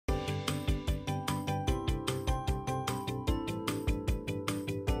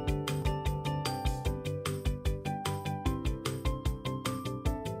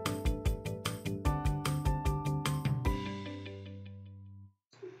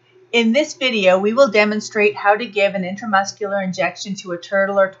In this video, we will demonstrate how to give an intramuscular injection to a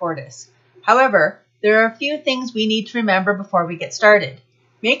turtle or tortoise. However, there are a few things we need to remember before we get started.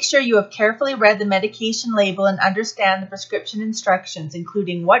 Make sure you have carefully read the medication label and understand the prescription instructions,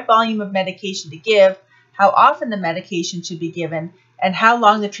 including what volume of medication to give, how often the medication should be given, and how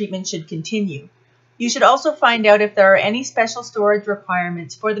long the treatment should continue. You should also find out if there are any special storage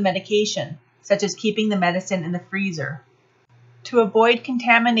requirements for the medication, such as keeping the medicine in the freezer. To avoid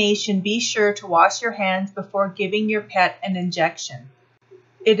contamination, be sure to wash your hands before giving your pet an injection.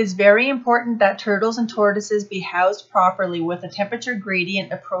 It is very important that turtles and tortoises be housed properly with a temperature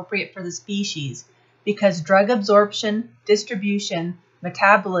gradient appropriate for the species, because drug absorption, distribution,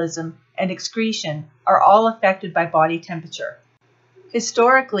 metabolism, and excretion are all affected by body temperature.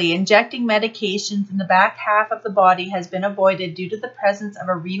 Historically, injecting medications in the back half of the body has been avoided due to the presence of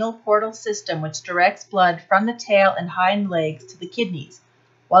a renal portal system which directs blood from the tail and hind legs to the kidneys.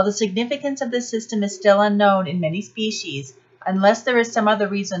 While the significance of this system is still unknown in many species, unless there is some other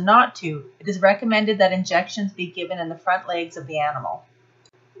reason not to, it is recommended that injections be given in the front legs of the animal.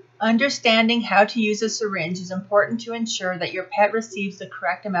 Understanding how to use a syringe is important to ensure that your pet receives the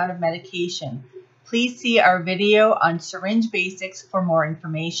correct amount of medication. Please see our video on syringe basics for more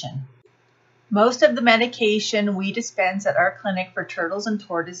information. Most of the medication we dispense at our clinic for turtles and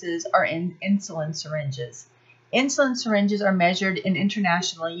tortoises are in insulin syringes. Insulin syringes are measured in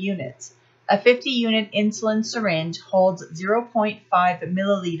international units. A 50-unit insulin syringe holds 0.5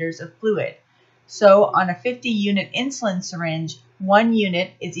 milliliters of fluid. So on a 50-unit insulin syringe, 1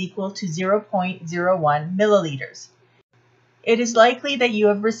 unit is equal to 0.01 milliliters. It is likely that you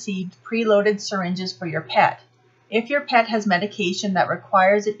have received preloaded syringes for your pet. If your pet has medication that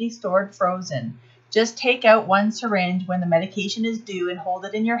requires it be stored frozen, just take out one syringe when the medication is due and hold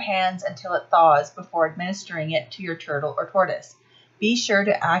it in your hands until it thaws before administering it to your turtle or tortoise. Be sure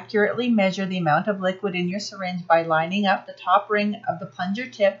to accurately measure the amount of liquid in your syringe by lining up the top ring of the plunger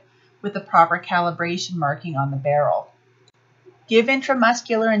tip with the proper calibration marking on the barrel. Give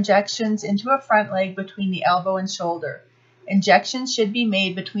intramuscular injections into a front leg between the elbow and shoulder. Injections should be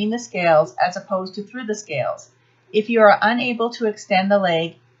made between the scales as opposed to through the scales. If you are unable to extend the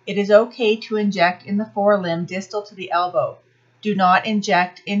leg, it is okay to inject in the forelimb distal to the elbow. Do not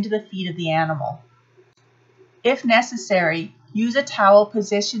inject into the feet of the animal. If necessary, use a towel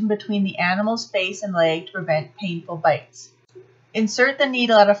positioned between the animal's face and leg to prevent painful bites. Insert the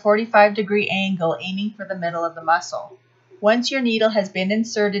needle at a 45-degree angle, aiming for the middle of the muscle. Once your needle has been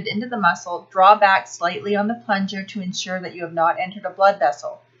inserted into the muscle, draw back slightly on the plunger to ensure that you have not entered a blood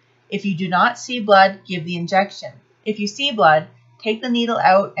vessel. If you do not see blood, give the injection. If you see blood, take the needle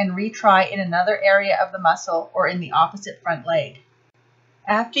out and retry in another area of the muscle or in the opposite front leg.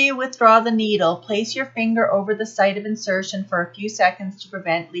 After you withdraw the needle, place your finger over the site of insertion for a few seconds to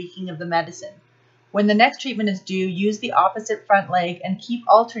prevent leaking of the medicine. When the next treatment is due, use the opposite front leg and keep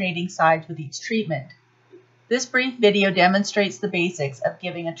alternating sides with each treatment. This brief video demonstrates the basics of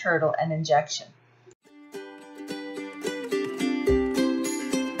giving a turtle an injection.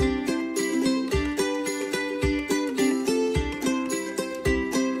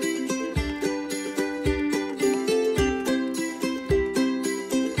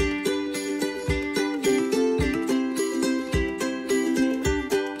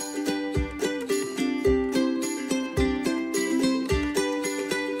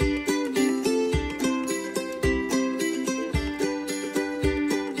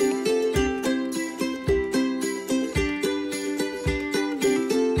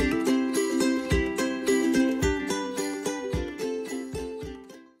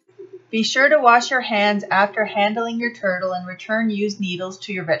 Be sure to wash your hands after handling your turtle and return used needles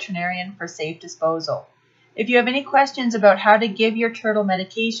to your veterinarian for safe disposal. If you have any questions about how to give your turtle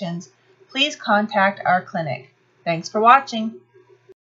medications, please contact our clinic. Thanks for watching.